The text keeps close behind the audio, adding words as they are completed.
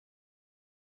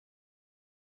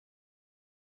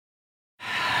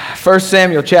1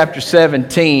 Samuel chapter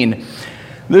 17.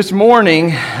 This morning,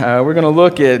 we're going to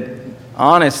look at,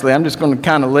 honestly, I'm just going to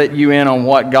kind of let you in on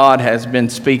what God has been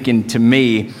speaking to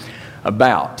me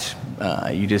about.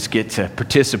 You just get to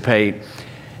participate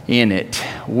in it.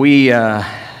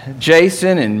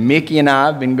 Jason and Mickey and I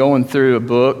have been going through a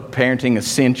book, Parenting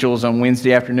Essentials, on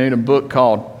Wednesday afternoon, a book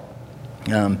called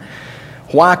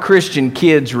Why Christian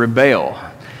Kids Rebel.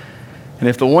 And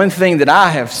if the one thing that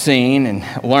I have seen and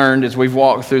learned as we've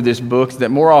walked through this book is that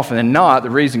more often than not,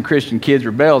 the reason Christian kids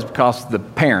rebel is because of the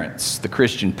parents, the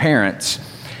Christian parents,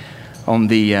 on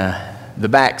the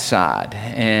backside.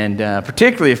 And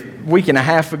particularly a week and a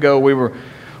half ago, we were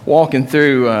walking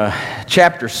through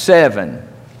chapter 7.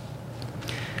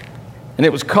 And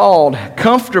it was called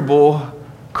Comfortable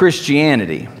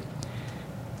Christianity.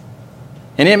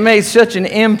 And it made such an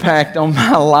impact on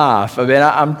my life. I mean,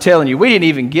 I'm telling you, we didn't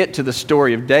even get to the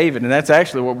story of David, and that's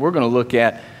actually what we're going to look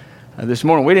at this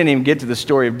morning. We didn't even get to the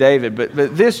story of David, but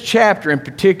this chapter in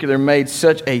particular made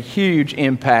such a huge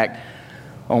impact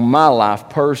on my life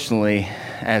personally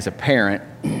as a parent.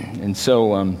 And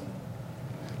so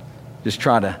just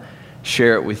try to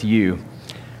share it with you.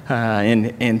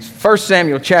 In 1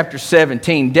 Samuel chapter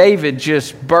 17, David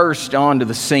just burst onto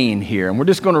the scene here. And we're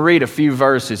just going to read a few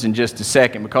verses in just a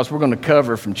second because we're going to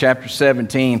cover from chapter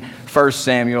 17, 1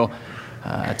 Samuel,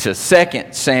 to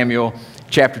 2 Samuel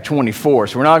chapter 24.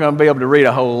 So we're not going to be able to read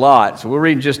a whole lot. So we'll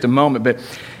read in just a moment. But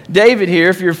David here,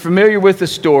 if you're familiar with the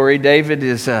story, David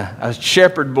is a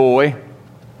shepherd boy.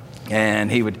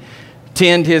 And he would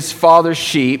tend his father's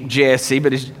sheep, Jesse,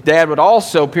 but his dad would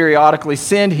also periodically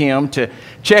send him to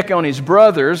check on his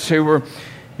brothers who were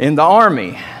in the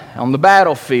army on the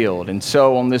battlefield. And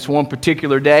so on this one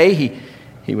particular day,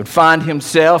 he would find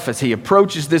himself as he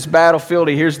approaches this battlefield,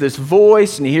 he hears this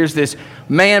voice and he hears this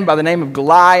man by the name of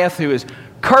Goliath who is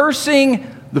cursing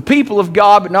the people of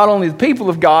God, but not only the people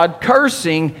of God,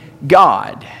 cursing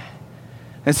God.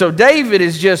 And so David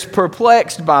is just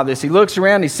perplexed by this. He looks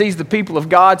around, he sees the people of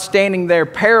God standing there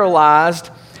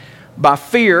paralyzed by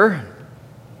fear.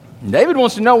 And David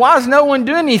wants to know, why is no one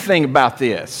doing anything about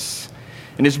this?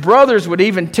 And his brothers would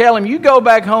even tell him, you go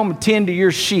back home and tend to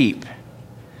your sheep.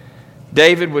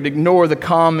 David would ignore the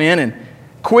comment, and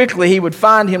quickly he would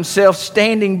find himself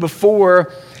standing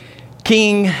before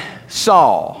King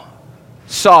Saul.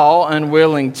 Saul,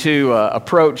 unwilling to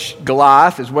approach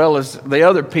Goliath as well as the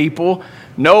other people.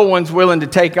 No one's willing to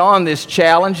take on this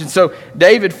challenge. And so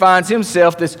David finds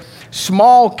himself, this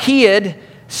small kid,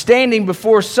 standing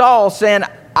before Saul saying,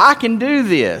 I can do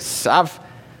this. I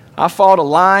fought a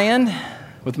lion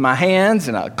with my hands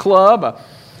and a club.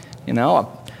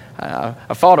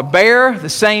 I fought a bear the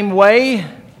same way.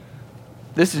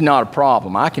 This is not a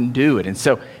problem. I can do it. And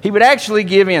so he would actually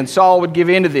give in. Saul would give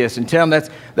in to this and tell him,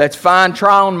 that's fine.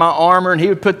 Try on my armor. And he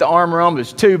would put the armor on, but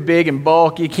it's too big and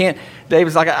bulky. You can't.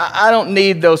 David's like, I don't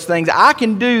need those things. I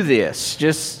can do this.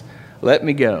 Just let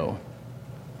me go.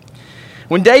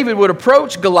 When David would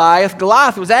approach Goliath,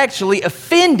 Goliath was actually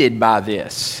offended by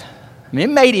this. I mean,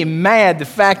 it made him mad, the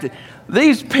fact that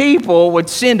these people would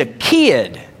send a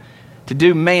kid to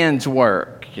do man's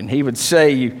work. And he would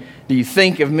say, do you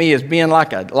think of me as being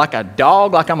like a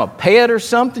dog, like I'm a pet or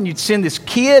something? You'd send this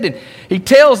kid, and he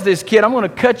tells this kid, I'm going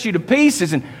to cut you to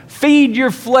pieces and feed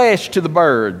your flesh to the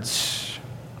birds.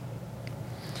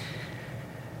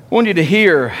 I want you to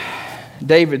hear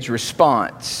David's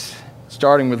response,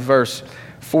 starting with verse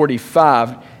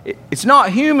 45. It's not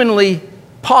humanly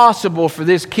possible for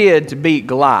this kid to beat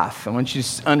Goliath. I want you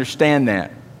to understand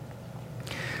that.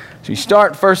 So you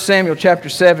start 1 Samuel chapter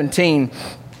 17,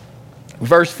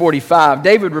 verse 45.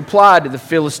 David replied to the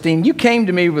Philistine, you came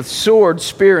to me with sword,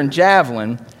 spear, and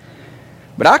javelin,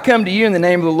 but I come to you in the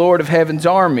name of the Lord of heaven's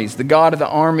armies, the God of the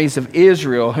armies of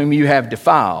Israel, whom you have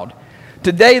defiled.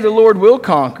 Today the Lord will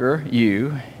conquer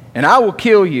you, and I will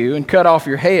kill you and cut off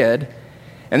your head,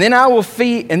 and then I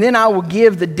will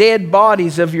give the dead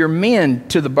bodies of your men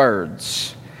to the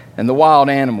birds and the wild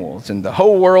animals, and the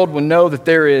whole world will know that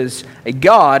there is a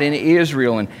God in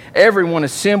Israel, and everyone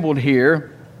assembled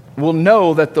here will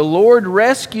know that the Lord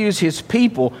rescues his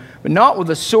people, but not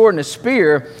with a sword and a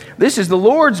spear. This is the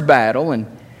Lord's battle, and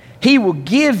he will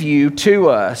give you to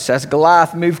us. As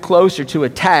Goliath moved closer to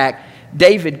attack,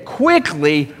 David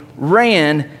quickly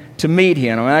ran to meet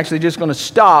him. I'm actually just going to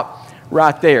stop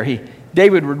right there.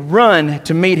 David would run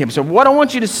to meet him. So what I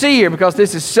want you to see here, because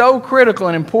this is so critical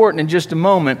and important in just a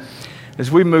moment as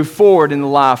we move forward in the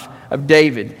life of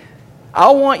David,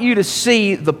 I want you to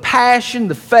see the passion,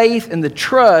 the faith, and the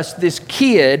trust this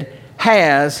kid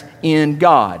has in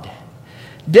God.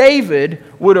 David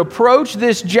would approach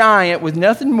this giant with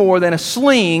nothing more than a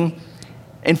sling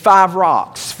and 5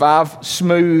 rocks, 5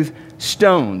 smooth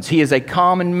stones. He is a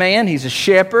common man. He's a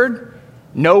shepherd.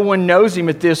 No one knows him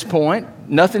at this point.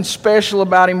 Nothing special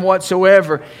about him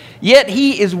whatsoever. Yet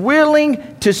he is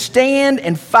willing to stand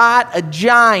and fight a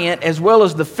giant as well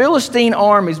as the Philistine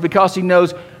armies because he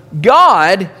knows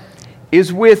God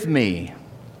is with me.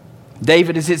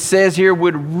 David, as it says here,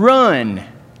 would run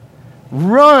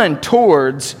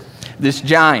towards this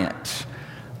giant.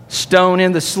 Stone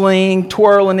in the sling,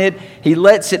 twirling it. He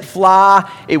lets it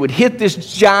fly. It would hit this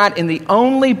giant in the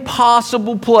only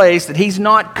possible place that he's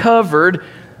not covered,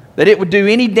 that it would do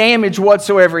any damage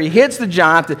whatsoever. He hits the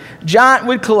giant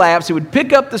would collapse. He would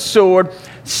pick up the sword,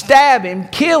 stab him,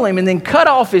 kill him, and then cut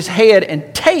off his head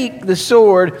and take the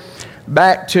sword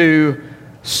back to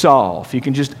Saul. If you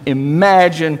can just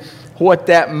imagine what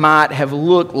that might have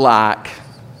looked like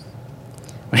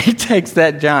when he takes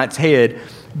that giant's head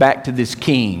back to this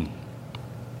king.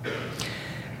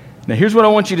 Now here's what I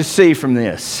want you to see from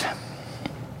this.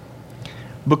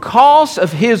 Because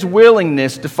of his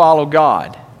willingness to follow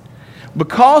God,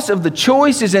 because of the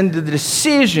choices and the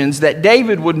decisions that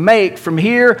David would make from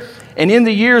here and in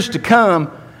the years to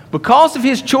come, because of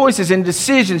his choices and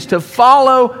decisions to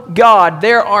follow God,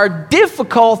 there are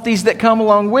difficulties that come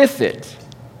along with it.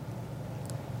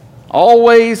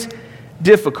 Always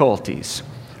difficulties.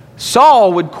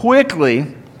 Saul would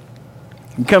quickly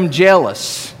become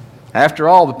jealous. After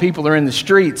all, the people are in the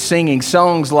streets singing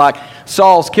songs like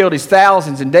Saul's killed his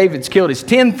thousands and David's killed his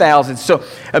 10,000. So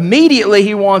immediately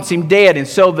he wants him dead. And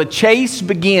so the chase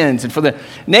begins. And for the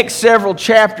next several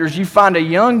chapters, you find a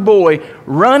young boy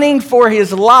running for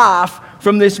his life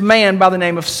from this man by the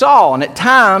name of Saul. And at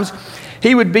times,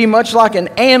 he would be much like an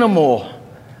animal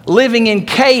living in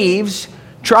caves,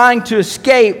 trying to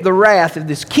escape the wrath of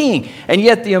this king. And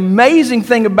yet the amazing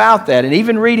thing about that, and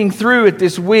even reading through it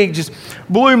this week, just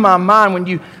blew my mind. When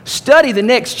you study the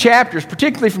next chapters,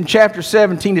 particularly from chapter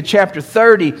 17 to chapter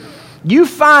 30, you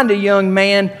find a young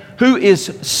man who is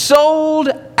sold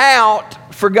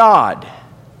out for God.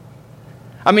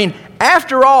 I mean,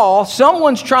 after all,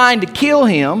 someone's trying to kill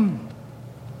him,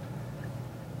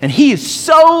 and he is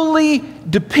solely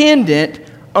dependent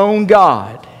on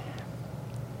God.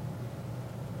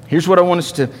 Here's what I want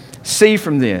us to see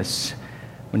from this.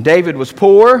 When David was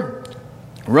poor,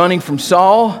 running from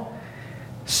Saul,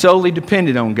 solely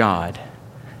dependent on God.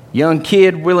 Young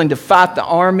kid willing to fight the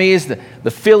armies,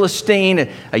 the Philistine,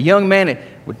 a young man that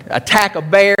would attack a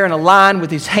bear and a lion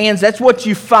with his hands. That's what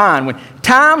you find. When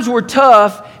times were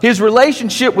tough, his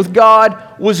relationship with God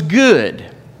was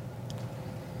good.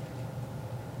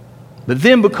 But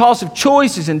then because of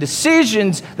choices and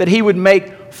decisions that he would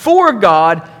make for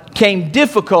God, came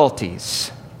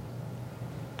difficulties.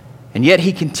 And yet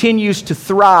he continues to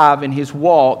thrive in his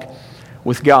walk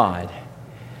with God.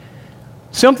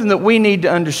 Something that we need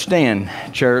to understand,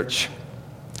 church,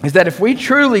 is that if we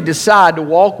truly decide to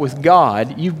walk with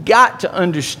God, you've got to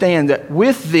understand that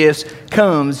with this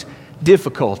comes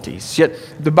difficulties. Yet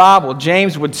the Bible,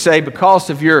 James would say, because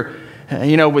of your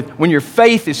when your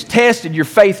faith is tested, your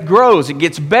faith grows. It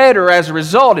gets better as a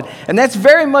result. And that's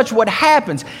very much what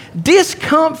happens.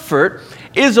 Discomfort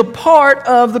is a part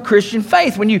of the Christian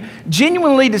faith. When you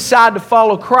genuinely decide to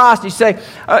follow Christ, you say,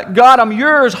 God, I'm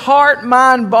yours, heart,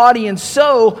 mind, body, and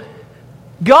soul.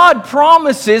 God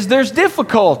promises there's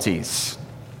difficulties.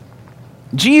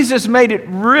 Jesus made it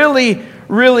really,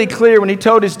 really clear when he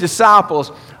told his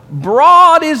disciples,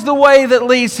 broad is the way that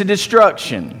leads to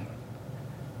destruction.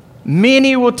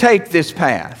 Many will take this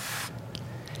path.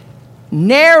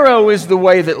 Narrow is the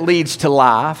way that leads to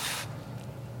life.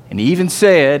 And he even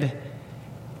said,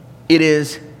 it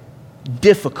is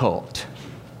difficult.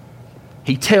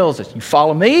 He tells us, you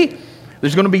follow me,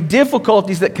 there's going to be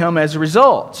difficulties that come as a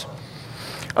result.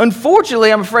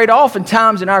 Unfortunately, I'm afraid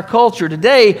oftentimes in our culture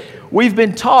today, we've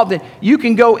been taught that you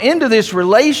can go into this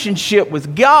relationship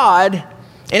with God,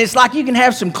 and it's like you can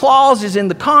have some clauses in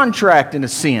the contract in a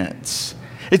sense.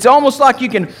 It's almost like you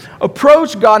can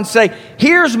approach God and say,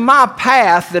 here's my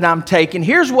path that I'm taking.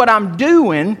 Here's what I'm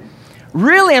doing.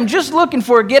 Really, I'm just looking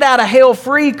for a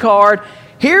get-out-of-hell-free card.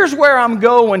 Here's where I'm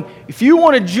going. If you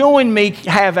want to join me,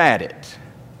 have at it.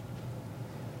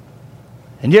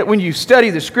 And yet when you study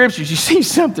the Scriptures, you see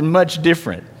something much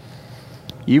different.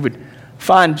 You would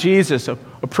find Jesus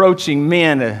approaching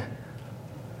men,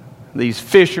 these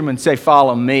fishermen say,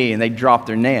 follow me, and they drop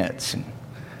their nets. And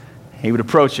he would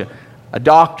approach a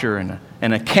doctor and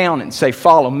an accountant and say,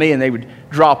 follow me, and they would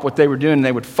drop what they were doing and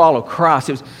they would follow Christ.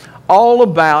 It was all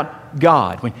about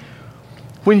God.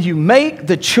 When you make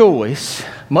the choice,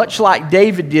 much like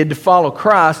David did, to follow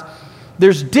Christ,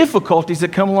 there's difficulties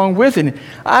that come along with it. And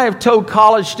I have told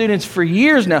college students for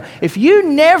years now, if you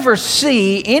never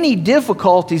see any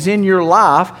difficulties in your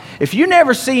life, if you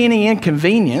never see any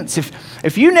inconvenience,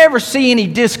 if you never see any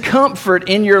discomfort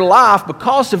in your life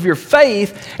because of your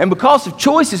faith and because of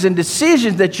choices and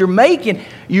decisions that you're making,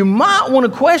 you might want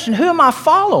to question, who am I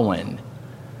following?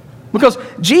 Because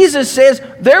Jesus says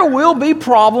there will be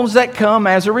problems that come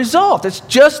as a result. It's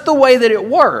just the way that it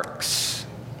works.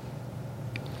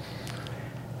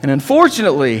 And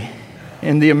unfortunately,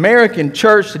 in the American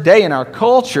church today, in our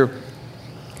culture,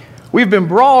 we've been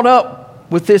brought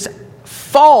up with this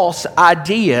false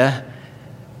idea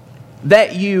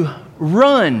that you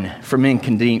run from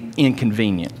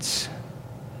inconvenience.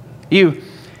 You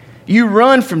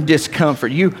run from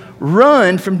discomfort. You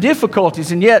run from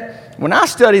difficulties. And yet, when I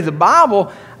study the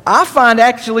Bible, I find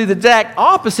actually the exact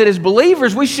opposite. As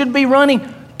believers, we should be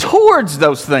running towards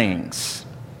those things.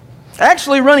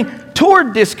 Actually running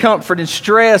toward discomfort and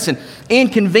stress and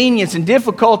inconvenience and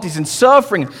difficulties and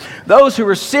suffering. Those who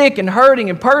are sick and hurting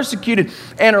and persecuted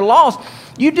and are lost.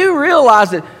 You do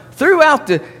realize that throughout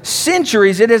the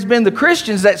centuries, it has been the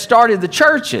Christians that started the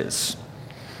churches.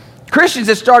 Christians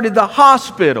that started the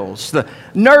hospitals, the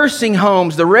nursing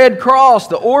homes, the Red Cross,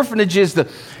 the orphanages, the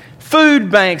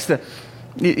food banks,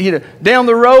 down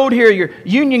the road here, your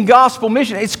Union Gospel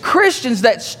Mission. It's Christians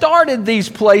that started these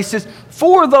places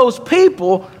for those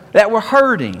people that were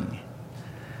hurting.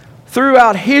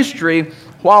 Throughout history,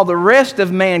 while the rest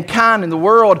of mankind in the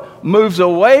world moves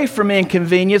away from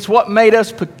inconvenience, what made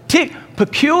us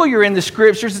peculiar in the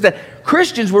Scriptures is that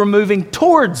Christians were moving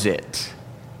towards it.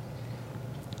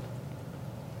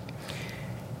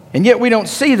 And yet we don't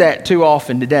see that too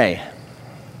often today.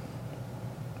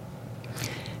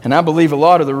 And I believe a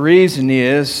lot of the reason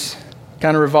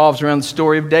kind of revolves around the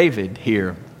story of David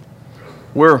here.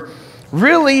 We're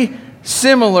really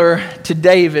similar to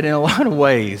David in a lot of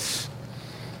ways.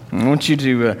 I want you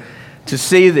to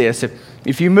see this.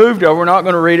 If you moved over, we're not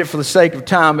going to read it for the sake of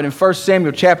time, but in 1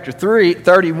 Samuel chapter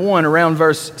 31, around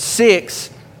verse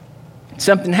 6,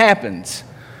 something happens.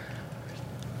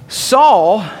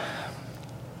 Saul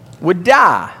would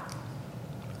die.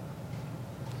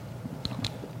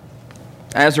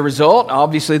 As a result,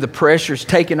 obviously the pressure's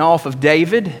taken off of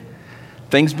David.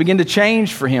 Things begin to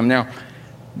change for him. Now,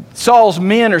 Saul's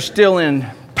men are still in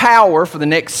power for the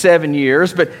next 7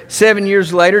 years, but 7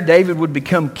 years later, David would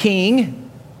become king.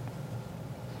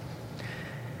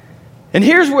 And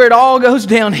here's where it all goes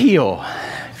downhill.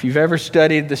 If you've ever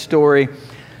studied the story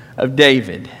of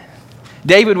David,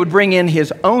 David would bring in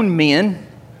his own men.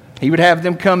 He would have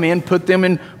them come in, put them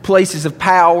in places of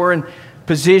power and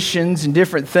positions and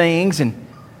different things. And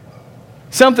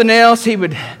something else, he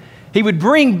would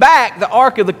bring back the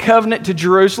Ark of the Covenant to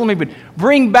Jerusalem. He would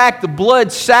bring back the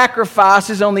blood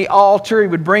sacrifices on the altar. He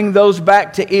would bring those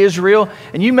back to Israel.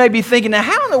 And you may be thinking, now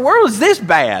how in the world is this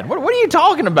bad? What are you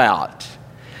talking about?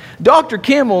 Dr.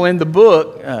 Kimmel in the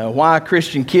book, Why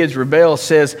Christian Kids Rebel,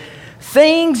 says,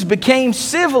 things became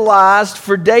civilized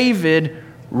for David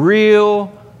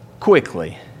real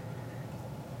quickly.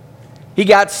 He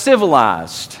got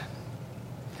civilized.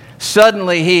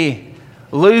 Suddenly he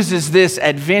loses this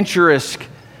adventurous,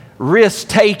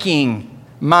 risk-taking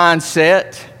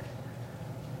mindset.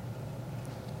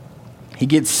 He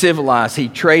gets civilized. He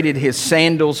traded his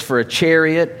sandals for a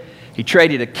chariot. He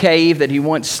traded a cave that he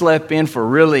once slept in for a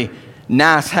really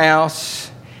nice house.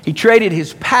 He traded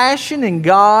his passion in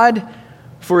God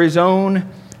for his own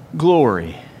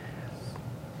glory.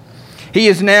 He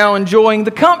is now enjoying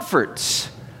the comforts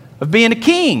of being a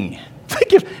king.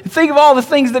 Think of all the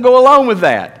things that go along with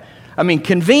that. I mean,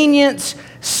 convenience,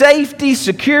 safety,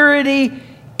 security,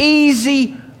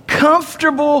 easy,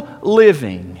 comfortable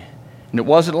living. And it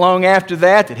wasn't long after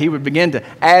that he would begin to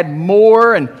add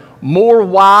more and more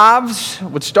wives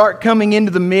would start coming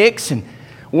into the mix. And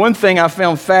one thing I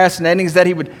found fascinating is that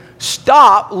he would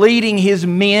stop leading his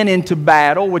men into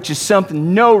battle, which is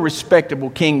something no respectable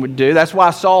king would do. That's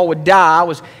why Saul would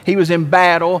die, he was in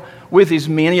battle with his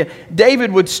men.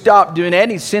 David would stop doing that,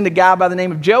 and he'd send a guy by the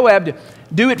name of Joab to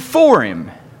do it for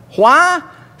him. Why?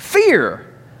 Fear.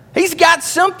 He's got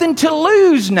something to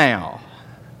lose now.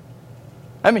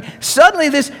 I mean, suddenly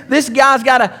this guy's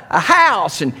got a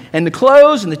house and the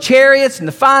clothes and the chariots and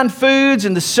the fine foods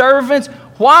and the servants.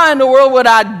 Why in the world would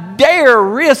I dare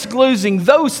risk losing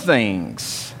those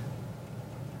things?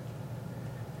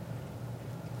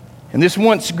 And this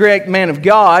once great man of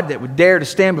God that would dare to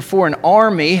stand before an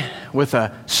army with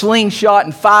a slingshot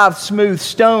and 5 smooth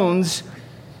stones,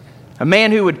 a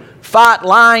man who would fight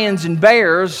lions and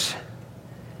bears,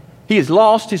 he has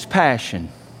lost his passion.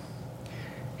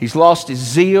 He's lost his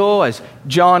zeal, as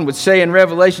John would say in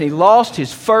Revelation. He lost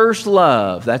his first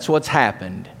love. That's what's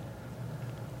happened.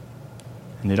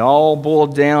 And it all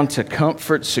boiled down to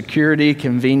comfort, security,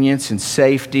 convenience, and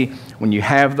safety. When you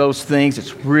have those things,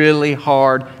 it's really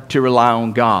hard to rely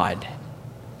on God.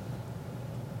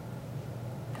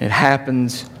 It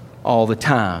happens all the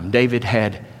time. David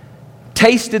had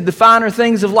tasted the finer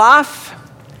things of life,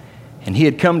 and he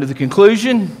had come to the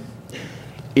conclusion,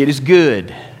 it is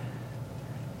good,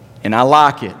 and I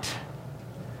like it.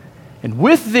 And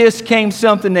with this came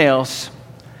something else,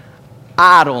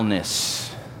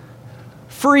 idleness,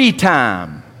 free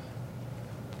time.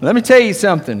 Let me tell you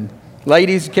something,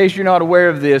 ladies, in case you're not aware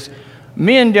of this,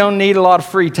 men don't need a lot of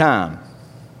free time.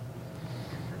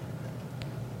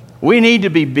 We need to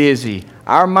be busy.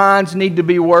 Our minds need to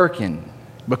be working.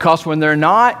 Because when they're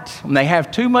not, when they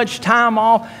have too much time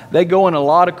off, they go in a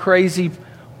lot of crazy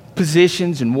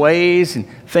positions and ways and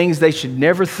things they should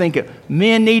never think of.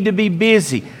 Men need to be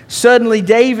busy. Suddenly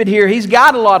David here, he's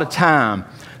got a lot of time.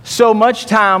 So much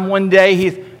time one day,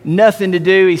 he's nothing to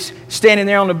do. He's standing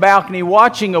there on the balcony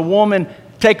watching a woman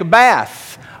take a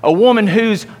bath. A woman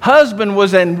whose husband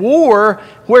was in war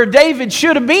where David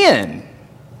should have been.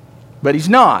 But he's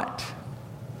not.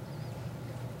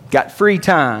 Got free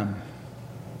time.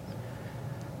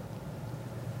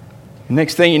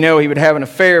 Next thing you know, he would have an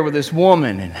affair with this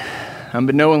woman, and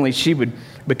unbeknowingly, she would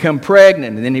become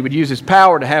pregnant, and then he would use his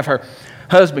power to have her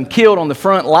husband killed on the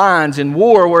front lines in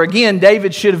war, where again,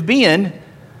 David should have been.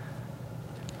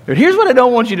 But here's what I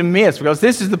don't want you to miss, because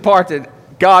this is the part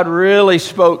that God really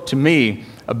spoke to me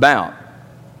about.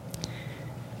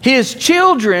 His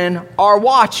children are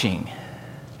watching.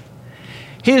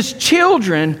 His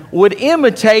children would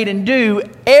imitate and do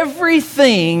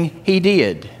everything he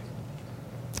did.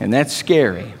 And that's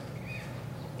scary.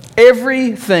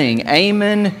 Everything.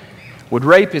 Amnon would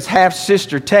rape his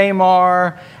half-sister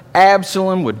Tamar.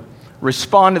 Absalom would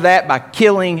respond to that by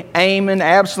killing Amnon.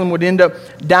 Absalom would end up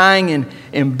dying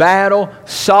in battle.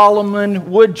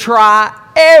 Solomon would try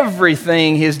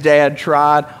everything his dad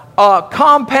tried,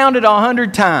 compounded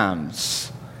 100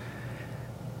 times.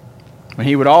 And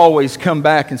he would always come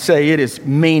back and say, it is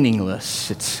meaningless.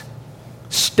 It's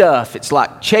stuff. It's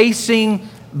like chasing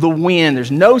the wind.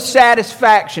 There's no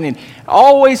satisfaction, and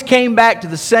always came back to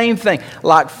the same thing,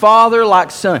 like father, like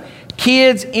son.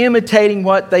 Kids imitating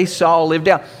what they saw lived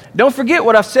out. Don't forget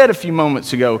what I said a few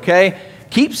moments ago, okay?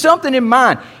 Keep something in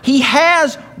mind. He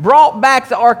has brought back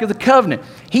the Ark of the Covenant.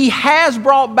 He has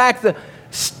brought back the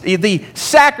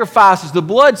sacrifices, the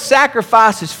blood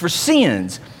sacrifices for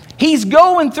sins. He's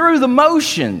going through the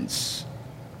motions.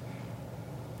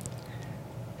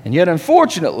 And yet,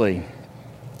 unfortunately,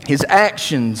 his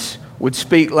actions would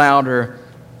speak louder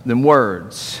than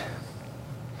words.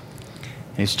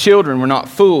 His children were not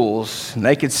fools, and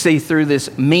they could see through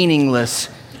this meaningless,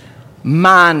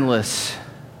 mindless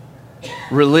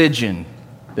religion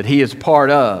that he is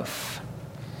part of.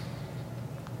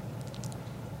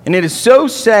 And it is so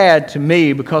sad to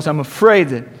me, because I'm afraid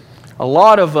that a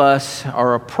lot of us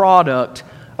are a product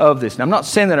of this. And I'm not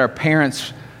saying that our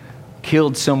parents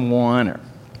killed someone or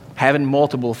having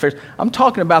multiple affairs. I'm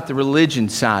talking about the religion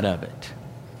side of it.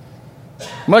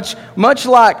 Much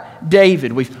like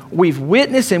David, we've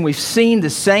witnessed and we've seen the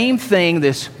same thing,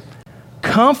 this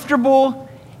comfortable,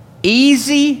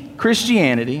 easy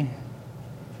Christianity.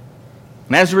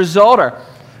 And as a result,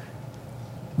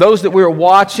 those that we're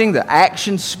watching, the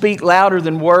actions speak louder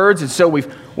than words. And so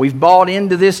we've bought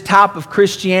into this type of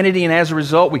Christianity, and as a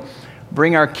result, we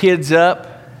bring our kids up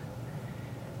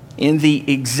in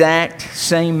the exact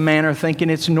same manner, thinking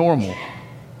it's normal.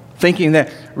 Thinking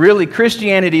that really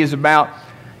Christianity is about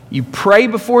you pray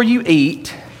before you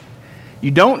eat,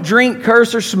 you don't drink,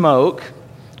 curse, or smoke,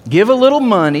 give a little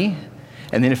money,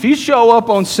 and then if you show up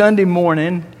on Sunday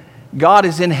morning, God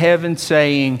is in heaven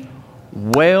saying,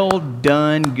 well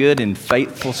done, good and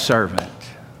faithful servant.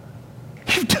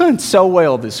 You've done so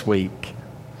well this week.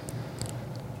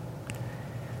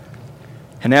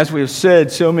 And as we have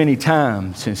said so many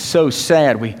times, it's so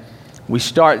sad, we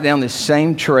start down this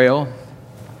same trail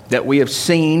that we have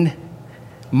seen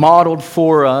modeled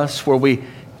for us, where we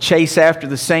chase after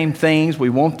the same things, we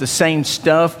want the same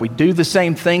stuff, we do the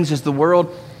same things as the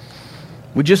world.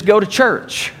 We just go to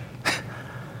church.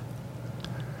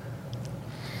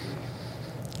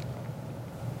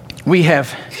 We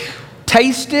have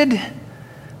tasted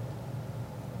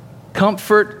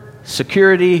comfort,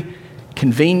 security,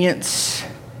 convenience,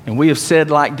 and we have said,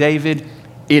 like David,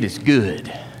 it is good.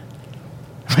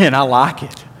 Man, I like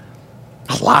it.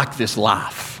 I like this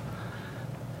life.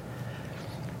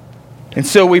 And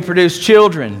so we produce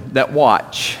children that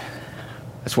watch.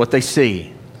 That's what they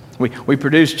see. We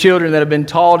produce children that have been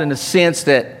taught in a sense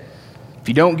that if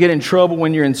you don't get in trouble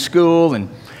when you're in school and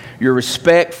you're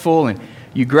respectful and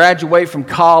you graduate from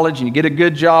college and you get a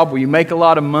good job where you make a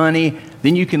lot of money,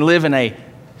 then you can live in a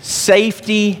safe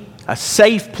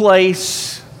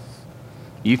place.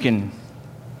 You can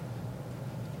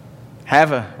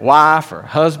have a wife or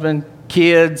husband,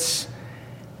 kids,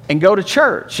 and go to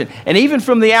church. And even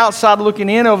from the outside looking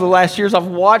in over the last years, I've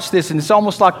watched this, and it's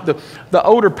almost like the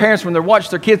older parents when they're watching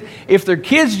their kids. If their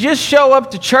kids just show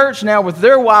up to church now with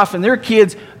their wife and their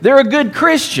kids, they're a good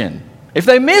Christian. If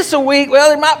they miss a week, well,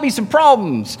 there might be some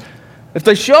problems. If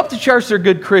they show up to church, they're a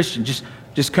good Christian.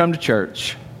 Just come to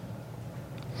church.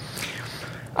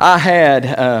 I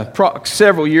had,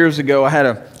 several years ago, I had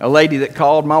a lady that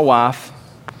called my wife.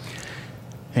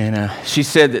 And she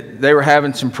said that they were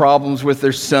having some problems with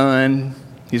their son.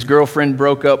 His girlfriend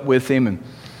broke up with him. And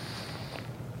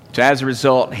so as a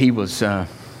result, he was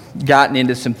gotten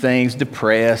into some things,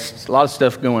 depressed, a lot of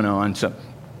stuff going on. So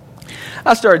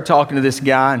I started talking to this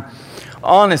guy. And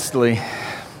honestly,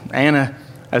 Anna,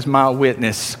 as my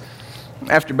witness,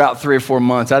 after about 3 or 4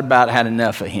 months, I'd about had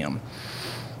enough of him.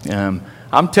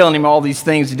 I'm telling him all these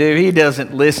things to do. He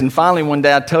doesn't listen. Finally, one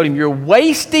day I told him, "You're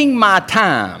wasting my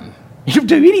time. You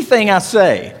do anything I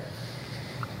say."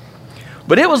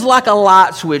 But it was like a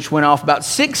light switch went off about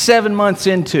 6, 7 months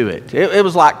into it. It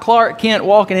was like Clark Kent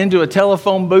walking into a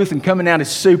telephone booth and coming out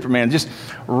as Superman. Just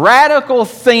radical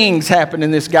things happened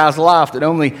in this guy's life that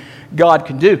only God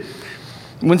can do.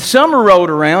 When summer rolled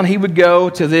around, he would go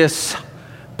to this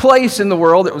place in the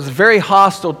world that was very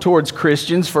hostile towards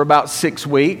Christians for about 6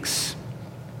 weeks.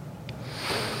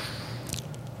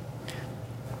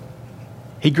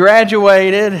 He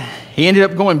graduated. He ended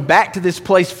up going back to this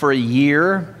place for a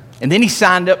year, and then he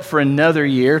signed up for another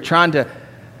year, trying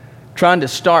to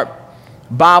start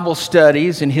Bible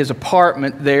studies in his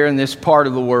apartment there in this part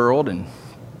of the world. And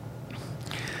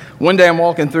one day I'm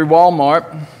walking through Walmart,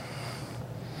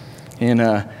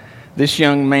 and this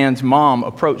young man's mom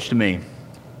approached me.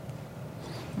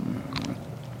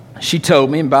 She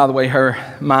told me, and by the way, her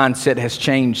mindset has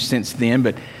changed since then,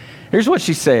 but here's what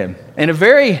she said. In a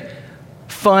very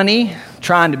funny,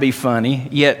 trying to be funny,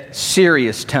 yet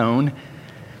serious tone,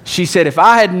 she said, "If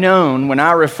I had known when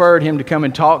I referred him to come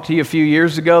and talk to you a few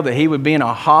years ago that he would be in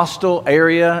a hostile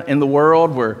area in the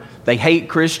world where they hate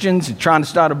Christians and trying to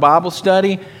start a Bible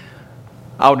study,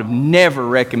 I would have never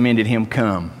recommended him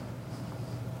come."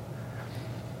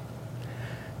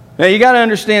 Now, you got to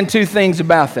understand 2 things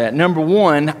about that. Number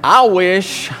one, I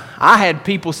wish I had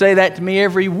people say that to me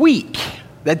every week.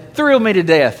 That thrilled me to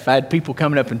death if I had people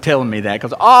coming up and telling me that,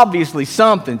 because obviously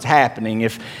something's happening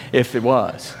if it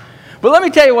was. But let me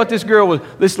tell you what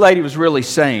this lady was really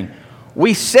saying.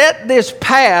 We set this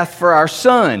path for our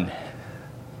son.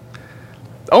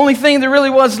 The only thing that really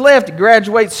was left to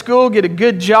graduate school, get a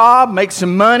good job, make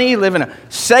some money, live in a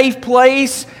safe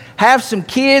place, have some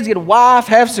kids, get a wife,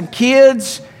 have some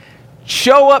kids,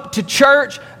 show up to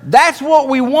church. That's what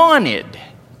we wanted.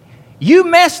 You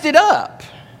messed it up.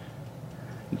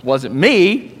 It wasn't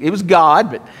me, it was God,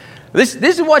 but this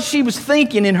is what she was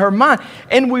thinking in her mind.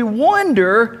 And we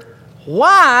wonder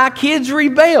why kids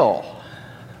rebel.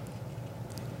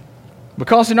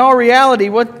 Because in all reality,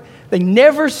 they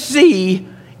never see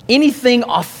anything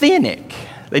authentic.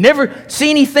 They never see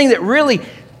anything that really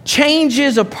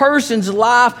changes a person's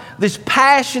life, this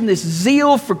passion, this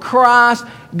zeal for Christ.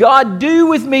 God, do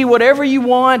with me whatever you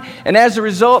want. And as a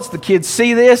result, the kids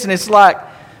see this and it's like,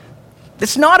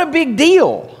 it's not a big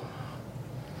deal.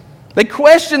 They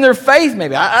question their faith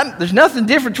maybe. There's nothing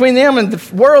different between them and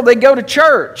the world. They go to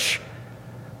church.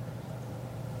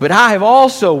 But I have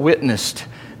also witnessed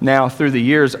now through the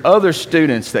years other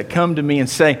students that come to me and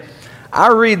say, I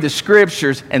read the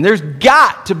Scriptures and there's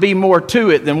got to be more to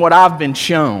it than what I've been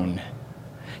shown.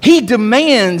 He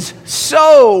demands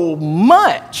so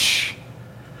much.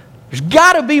 There's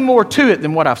got to be more to it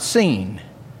than what I've seen.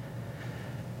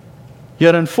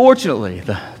 Yet unfortunately,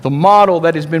 the model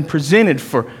that has been presented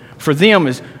for them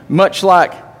is much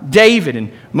like David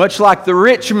and much like the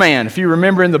rich man. If you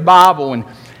remember in the Bible, when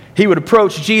he would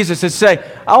approach Jesus and say,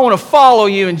 I want to follow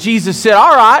you. And Jesus said,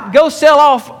 all right, go sell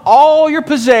off all your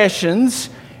possessions.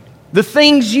 The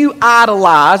things you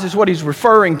idolize is what he's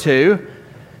referring to.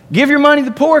 Give your money to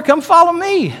the poor, come follow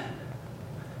me.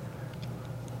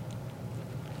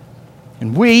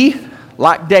 And we,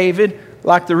 like David,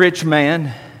 like the rich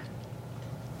man,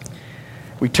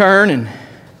 we turn and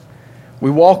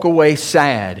we walk away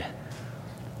sad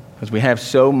because we have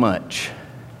so much.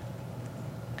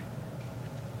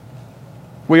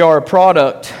 We are a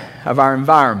product of our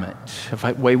environment, of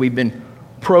the way we've been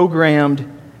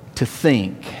programmed to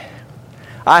think.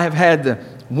 I have had the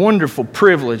wonderful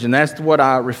privilege, and that's what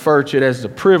I refer to it as a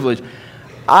privilege.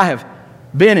 I have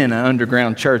been in an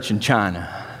underground church in China.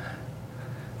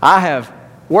 I have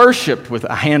worshiped with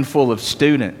a handful of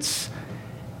students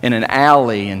in an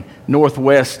alley in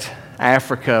northwest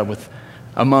Africa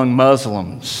among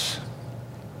Muslims.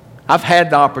 I've had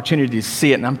the opportunity to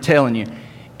see it, and I'm telling you,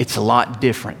 it's a lot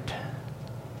different.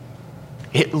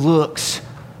 It looks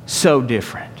so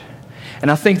different. And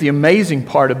I think the amazing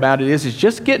part about it is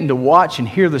just getting to watch and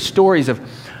hear the stories of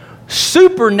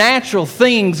supernatural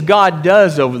things God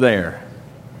does over there.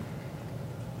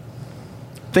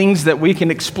 Things that we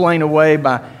can explain away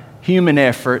by human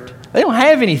effort. They don't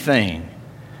have anything.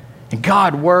 And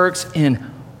God works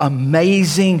in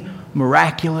amazing,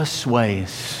 miraculous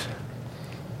ways.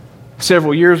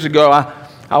 Several years ago,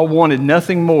 I wanted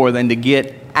nothing more than to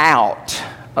get out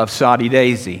of Soddy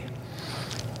Daisy.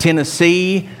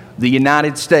 Tennessee, the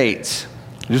United States.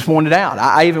 I just wanted out.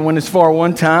 I even went as far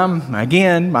one time.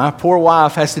 Again, my poor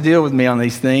wife has to deal with me on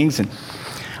these things. And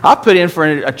I put in for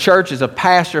a church as a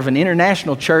pastor of an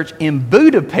international church in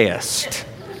Budapest.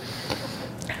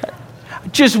 I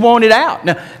just wanted out.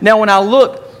 Now, when I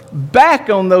look back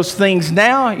on those things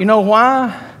now, you know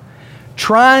why?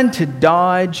 Trying to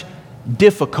dodge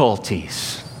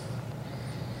difficulties.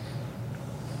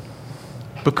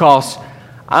 Because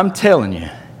I'm telling you,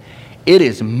 it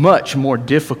is much more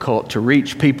difficult to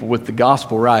reach people with the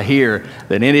gospel right here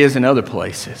than it is in other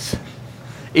places.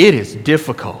 It is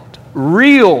difficult,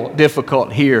 real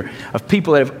difficult here, of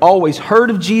people that have always heard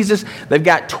of Jesus. They've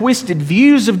got twisted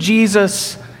views of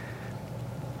Jesus.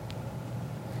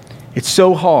 It's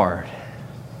so hard.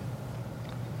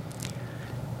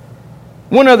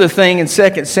 One other thing in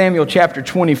 2 Samuel chapter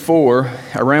 24,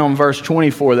 around verse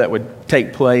 24, that would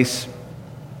take place.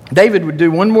 David would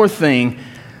do one more thing,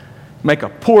 make a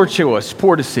poor choice,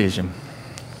 poor decision.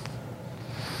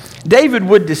 David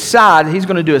would decide he's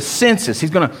going to do a census.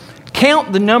 He's going to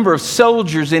count the number of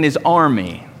soldiers in his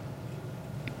army.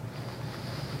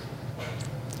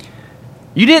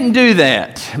 You didn't do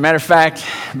that. Matter of fact,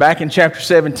 back in chapter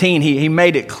 17, he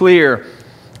made it clear,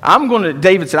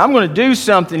 David said, I'm going to do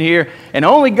something here, and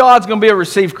only God's going to be able to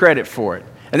receive credit for it.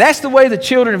 And that's the way the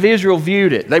children of Israel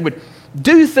viewed it. They would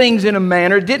do things in a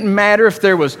manner. It didn't matter if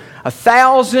there was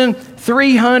 1,000,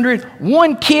 300,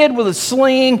 one kid with a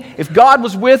sling. If God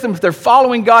was with them, if they're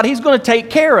following God, He's going to take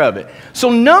care of it. So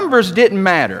numbers didn't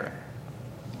matter.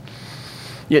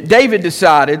 Yet David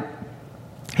decided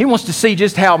he wants to see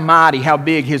just how mighty, how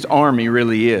big his army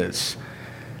really is.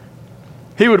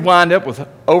 He would wind up with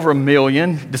over 1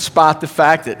 million, despite the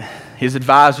fact that his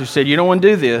advisor said, you don't want to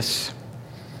do this.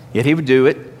 Yet he would do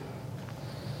it.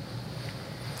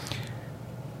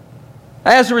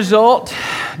 As a result,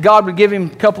 God would give him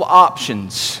a couple of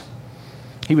options.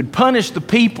 He would punish the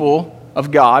people of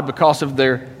God because of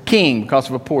their king, because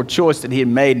of a poor choice that he had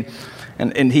made.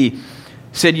 And he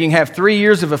said you can have 3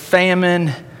 years of a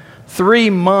famine, 3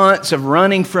 months of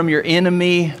running from your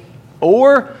enemy,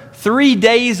 or 3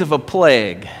 days of a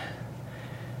plague.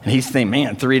 And he's thinking,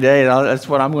 man, 3 days, that's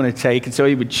what I'm going to take. And so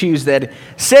he would choose that.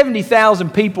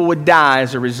 70,000 people would die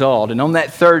as a result. And on that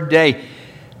 3rd day,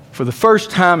 for the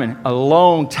first time in a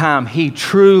long time, he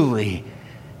truly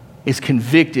is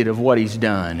convicted of what he's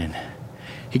done. And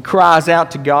he cries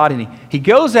out to God, and he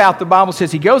goes out, the Bible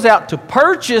says, he goes out to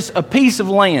purchase a piece of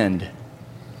land,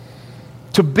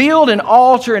 to build an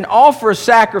altar and offer a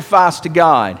sacrifice to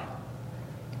God.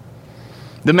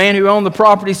 The man who owned the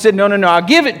property said, no, I'll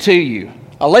give it to you.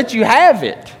 I'll let you have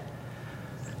it.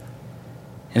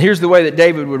 And here's the way that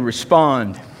David would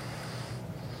respond.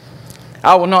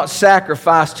 I will not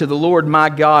sacrifice to the Lord my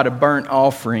God a burnt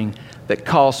offering that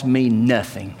costs me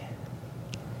nothing.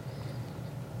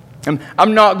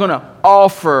 I'm not going to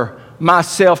offer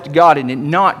myself to God and it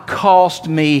not cost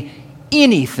me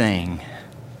anything.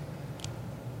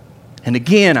 And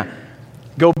again, I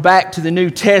go back to the New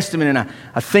Testament and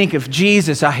I think of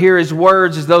Jesus. I hear His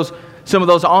words as some of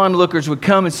those onlookers would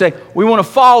come and say, we want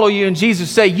to follow you. And Jesus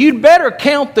would say, you'd better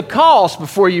count the cost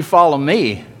before you follow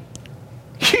me.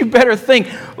 You better think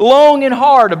long and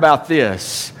hard about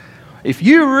this. If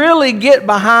you really get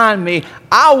behind me,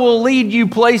 I will lead you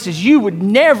places you would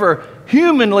never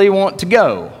humanly want to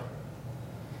go.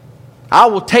 I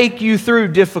will take you through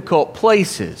difficult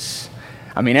places.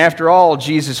 I mean, after all,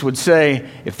 Jesus would say,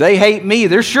 if they hate me,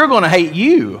 they're sure going to hate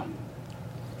you.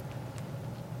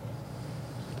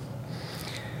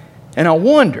 And I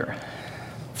wonder,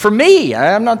 for me,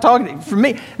 I'm not talking, for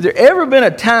me, has there ever been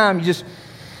a time you just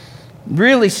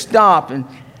really stop and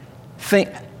think,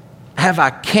 have I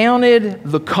counted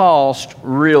the cost,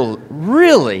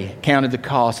 really counted the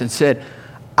cost and said,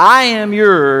 I am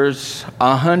yours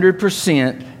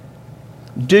 100%.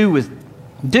 Do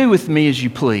with me as you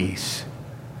please.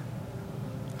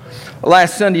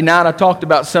 Last Sunday night, I talked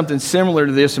about something similar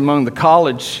to this among the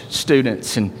college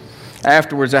students. And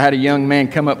afterwards, I had a young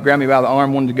man come up, grab me by the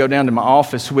arm, wanted to go down to my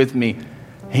office with me.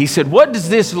 He said, "What does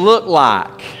this look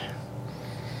like?"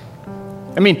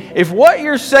 I mean, if what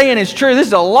you're saying is true, this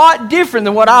is a lot different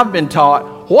than what I've been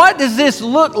taught. What does this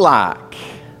look like?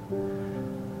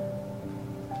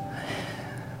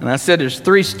 And I said, there's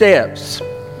 3 steps.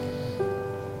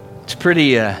 It's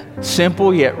pretty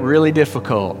simple, yet really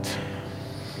difficult.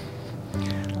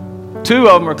 2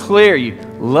 of them are clear. You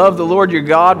love the Lord your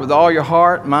God with all your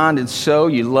heart, mind, and soul.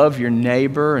 You love your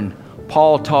neighbor. And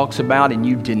Paul talks about, and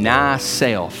you deny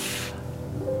self.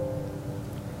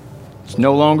 It's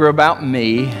no longer about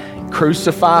me.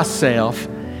 Crucify self.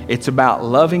 It's about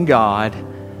loving God,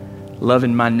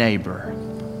 loving my neighbor.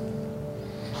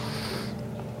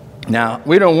 Now,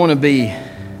 we don't want to be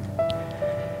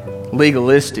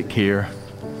legalistic here,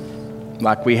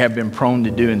 like we have been prone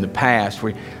to do in the past,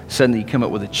 where suddenly you come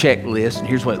up with a checklist and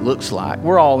here's what it looks like.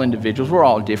 We're all individuals. We're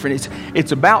all different.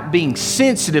 It's about being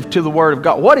sensitive to the Word of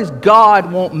God. What does God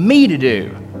want me to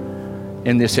do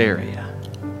in this area?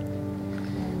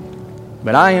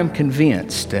 But I am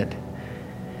convinced that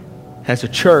as a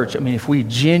church, if we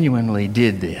genuinely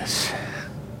did this,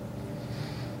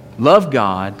 love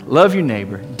God, love your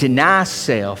neighbor, deny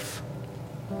self,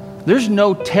 there's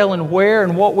no telling where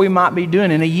and what we might be doing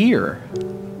in a year.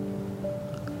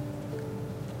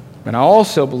 But I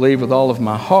also believe with all of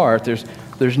my heart,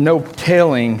 there's no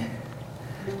telling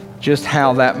just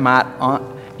how that might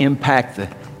impact the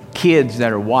kids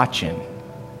that are watching.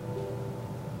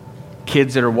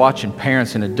 Kids that are watching,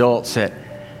 parents and adults that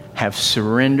have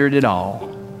surrendered it all.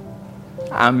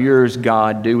 I'm yours,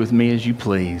 God. Do with me as you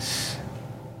please.